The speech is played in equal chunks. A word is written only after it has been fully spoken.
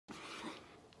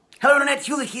Hello Internet,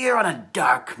 Hewlett here on a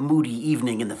dark, moody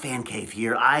evening in the fan cave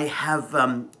here. I have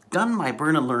done my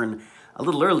burn and learn a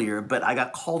little earlier, but I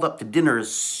got called up to dinner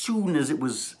as soon as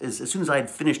I had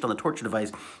finished on the torture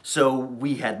device. So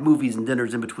we had movies and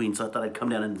dinners in between, so I thought I'd come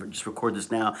down and just record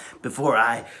this now before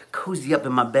I cozy up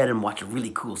in my bed and watch a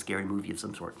really cool, scary movie of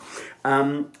some sort.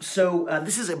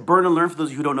 This is a burn and learn. For those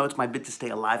of you who don't know, it's my bit to stay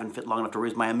alive and fit long enough to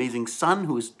raise my amazing son,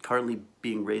 who is currently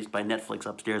being raised by Netflix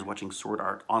upstairs watching Sword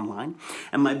Art Online,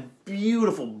 and my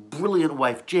beautiful, brilliant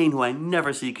wife, Jane, who I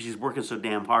never see because she's working so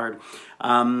damn hard.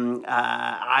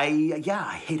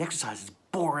 I hate exercise. It's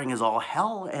boring as all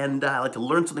hell, and I like to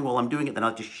learn something while I'm doing it. Then I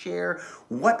like to share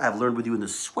what I've learned with you in the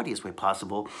sweatiest way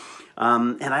possible.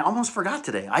 And I almost forgot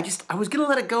today. I was gonna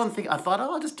let it go and I thought,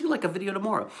 oh, I'll just do like a video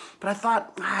tomorrow. But I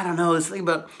thought, I don't know, this thing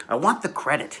about, I want the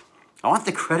credit. I want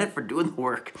the credit for doing the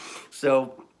work.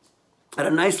 So, at a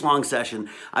nice long session,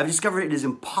 I've discovered it is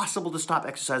impossible to stop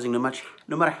exercising no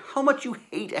matter how much you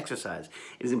hate exercise.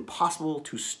 It is impossible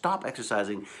to stop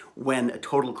exercising when a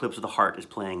total eclipse of the heart is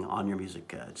playing on your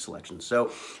music selection. So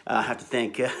I have to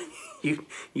thank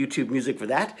YouTube Music for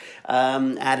that.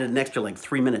 Added an extra like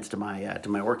 3 minutes to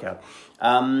my workout.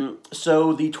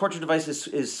 So the torture device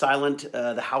is silent.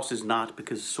 The house is not,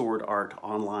 because Sword Art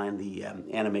Online, the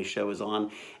anime show, is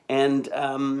on. And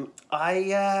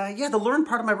the learn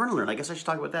part of my burn and learn, I guess I should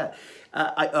talk about that.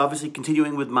 I obviously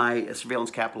continuing with my surveillance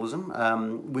capitalism,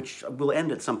 which will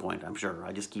end at some point, I'm sure.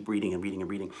 I just keep reading and reading and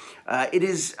reading. It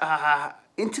is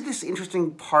into this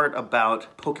interesting part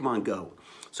about Pokemon Go.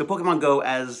 So Pokemon Go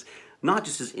as not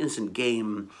just this innocent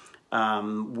game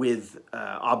with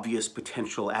obvious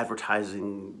potential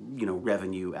advertising,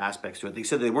 revenue aspects to it. They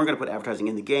said they weren't going to put advertising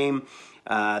in the game.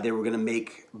 They were going to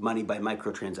make money by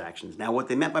microtransactions. Now, what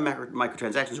they meant by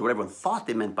microtransactions, or what everyone thought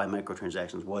they meant by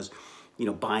microtransactions, was,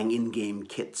 buying in-game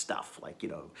kit stuff, like,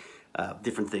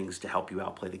 different things to help you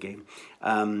outplay the game,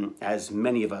 as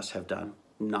many of us have done.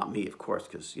 Not me, of course,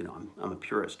 because, I'm a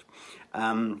purist.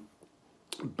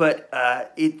 But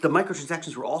the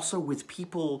microtransactions were also with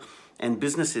people and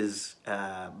businesses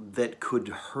that could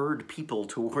herd people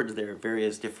towards their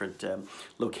various different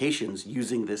locations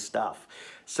using this stuff.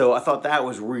 So I thought that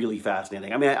was really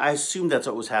fascinating. I mean, I assumed that's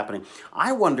what was happening.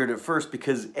 I wondered at first,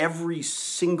 because every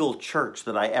single church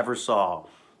that I ever saw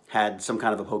had some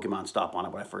kind of a Pokemon stop on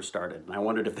it when I first started. And I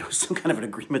wondered if there was some kind of an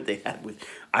agreement they had with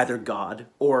either God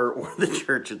or the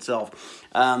church itself.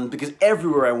 Because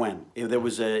everywhere I went, there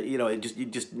was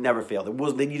it just never failed.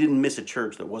 You didn't miss a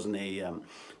church that wasn't a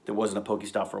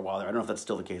Pokestop for a while there. I don't know if that's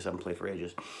still the case. I haven't played for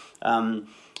ages.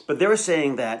 But they were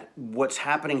saying that what's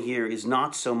happening here is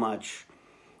not so much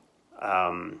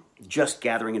just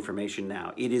gathering information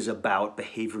now. It is about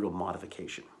behavioral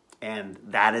modification. And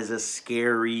that is a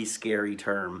scary, scary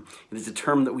term. It is a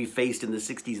term that we faced in the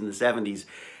 60s and the 70s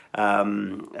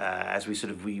as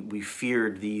we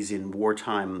feared these in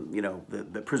wartime,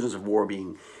 the prisoners of war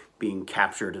being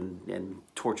captured and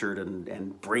tortured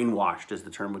and brainwashed, as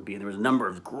the term would be. And there was a number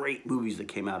of great movies that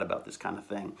came out about this kind of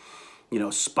thing.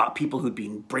 Spot people who'd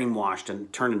been brainwashed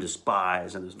and turned into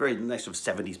spies, and there's very nice sort of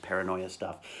 70s paranoia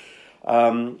stuff.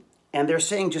 And they're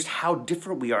saying just how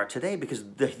different we are today, because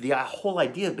the whole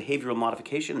idea of behavioral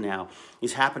modification now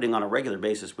is happening on a regular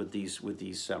basis with these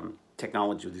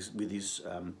technologies, with these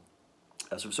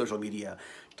sort of social media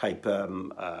type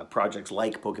projects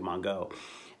like Pokemon Go.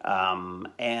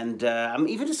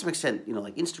 Even to some extent,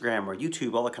 like Instagram or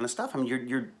YouTube, all that kind of stuff. I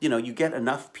mean, you get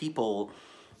enough people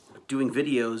doing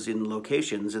videos in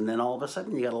locations, and then all of a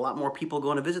sudden you got a lot more people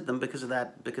going to visit them because of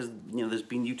that, because, there's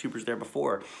been YouTubers there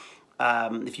before.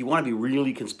 If you want to be really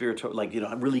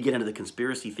really get into the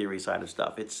conspiracy theory side of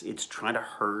stuff, it's trying to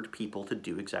herd people to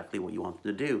do exactly what you want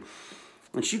them to do.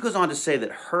 And she goes on to say that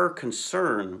her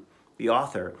concern, the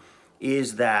author,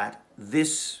 is that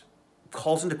this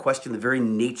calls into question the very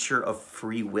nature of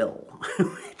free will,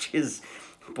 which is,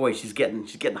 boy, she's getting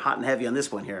hot and heavy on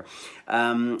this one here.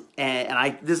 But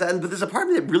there's a part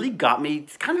of it that really got me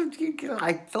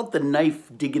I felt the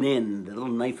knife digging in, the little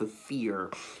knife of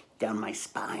fear down my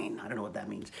spine. I don't know what that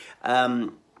means.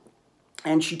 And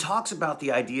she talks about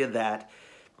the idea that,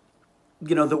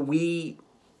 that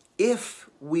if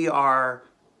we are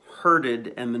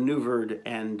herded and maneuvered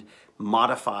and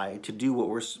modified to do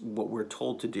what we're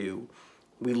told to do,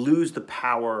 we lose the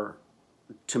power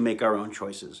to make our own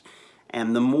choices.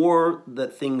 And the more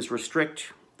that things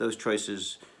restrict those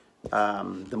choices,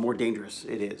 the more dangerous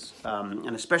it is.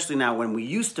 And especially now, when we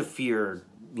used to fear,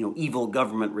 evil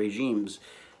government regimes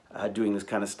doing this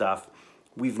kind of stuff,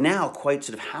 we've now quite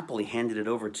sort of happily handed it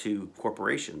over to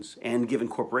corporations and given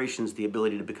corporations the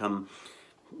ability to become,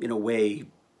 in a way,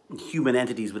 human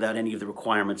entities without any of the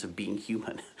requirements of being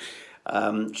human.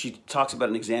 She talks about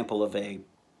an example of a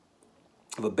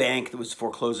bank that was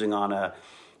foreclosing on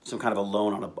some kind of a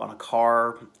loan on a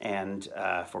car, and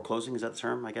foreclosing, is that the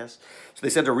term, I guess? So they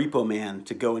sent a repo man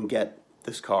to go and get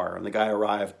this car, and the guy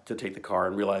arrived to take the car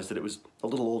and realized that it was a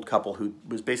little old couple who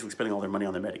was basically spending all their money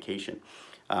on their medication,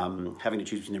 having to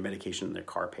choose between their medication and their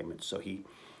car payments. So he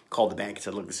called the bank and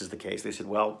said, look, this is the case. They said,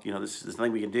 well, there's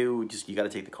nothing we can do, you got to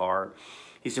take the car.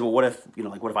 He said, well, what if,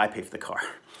 what if I pay for the car?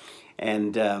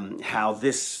 And how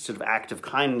this sort of act of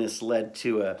kindness led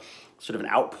to a sort of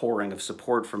an outpouring of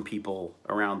support from people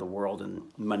around the world, and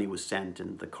money was sent,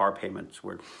 and the car payments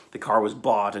the car was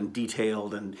bought and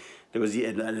detailed, and there was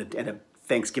and a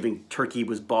Thanksgiving turkey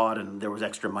was bought, and there was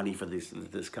extra money for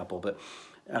this couple. But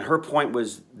her point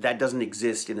was that doesn't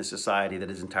exist in a society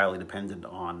that is entirely dependent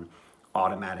on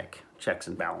automatic checks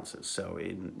and balances. So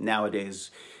nowadays,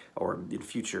 or in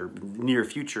near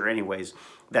future anyways,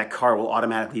 that car will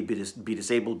automatically be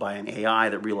disabled by an AI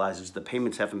that realizes the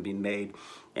payments haven't been made,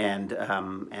 and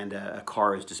a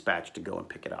car is dispatched to go and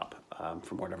pick it up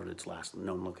from whatever its last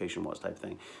known location was, type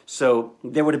thing. So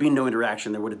there would have been no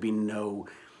interaction, there would have been no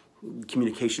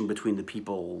communication between the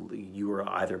people. You were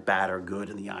either bad or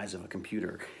good in the eyes of a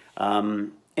computer.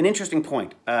 An interesting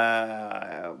point.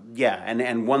 Yeah,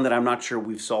 and one that I'm not sure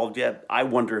we've solved yet. I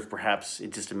wonder if perhaps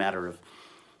it's just a matter of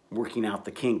working out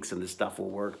the kinks and this stuff will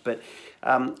work. But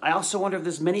I also wonder if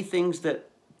there's many things that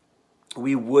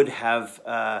we would have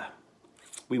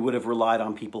relied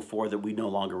on people for that we no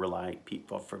longer rely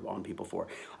on people for.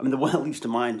 I mean, the one that leaps to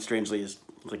mind, strangely, is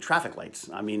like traffic lights.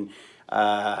 I mean,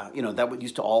 that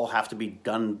used to all have to be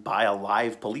done by a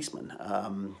live policeman,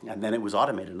 and then it was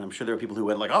automated. And I'm sure there are people who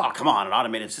went like, oh, come on, an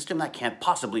automated system? That can't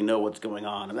possibly know what's going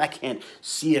on, and that can't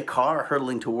see a car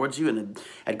hurtling towards you and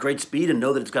at great speed and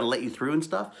know that it's got to let you through and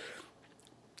stuff.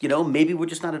 Maybe we're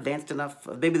just not advanced enough.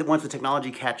 Maybe once the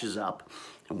technology catches up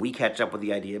and we catch up with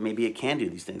the idea, maybe it can do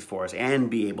these things for us and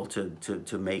be able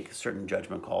to make certain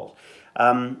judgment calls.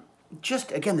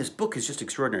 Again, this book is just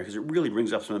extraordinary because it really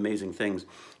brings up some amazing things.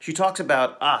 She talks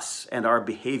about us and our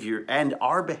behavior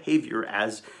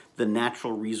as the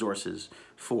natural resources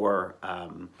for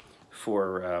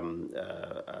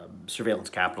surveillance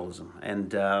capitalism,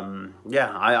 and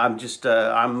yeah,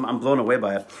 I'm blown away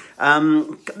by it.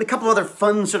 A couple other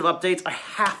fun sort of updates. I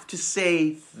have to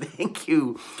say thank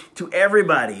you to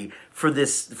everybody for the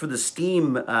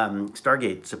Steam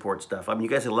Stargate support stuff. I mean, you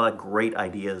guys had a lot of great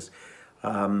ideas.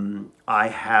 I'm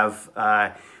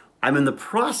in the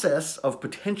process of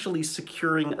potentially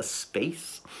securing a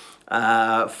space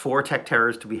for Tech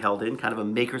Terrors to be held in, kind of a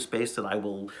maker space that I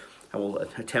will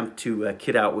attempt to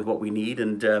kit out with what we need,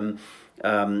 and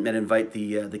invite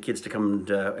the kids to come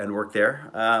and work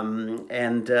there,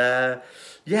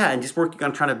 yeah, and just working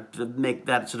on trying to make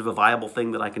that sort of a viable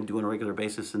thing that I can do on a regular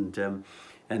basis, and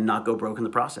not go broke in the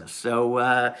process. So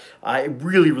I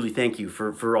really thank you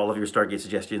for all of your Stargate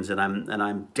suggestions, and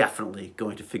I'm definitely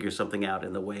going to figure something out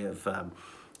in the way of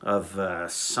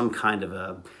some kind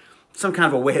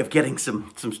of a way of getting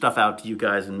some stuff out to you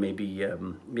guys, and maybe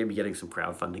getting some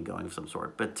crowdfunding going of some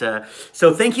sort. But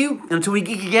so thank you, and until we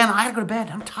geek again, I gotta go to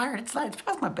bed. I'm tired. It's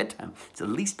past my bedtime. It's at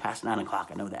least past 9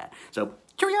 o'clock. I know that. So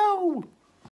cheerio.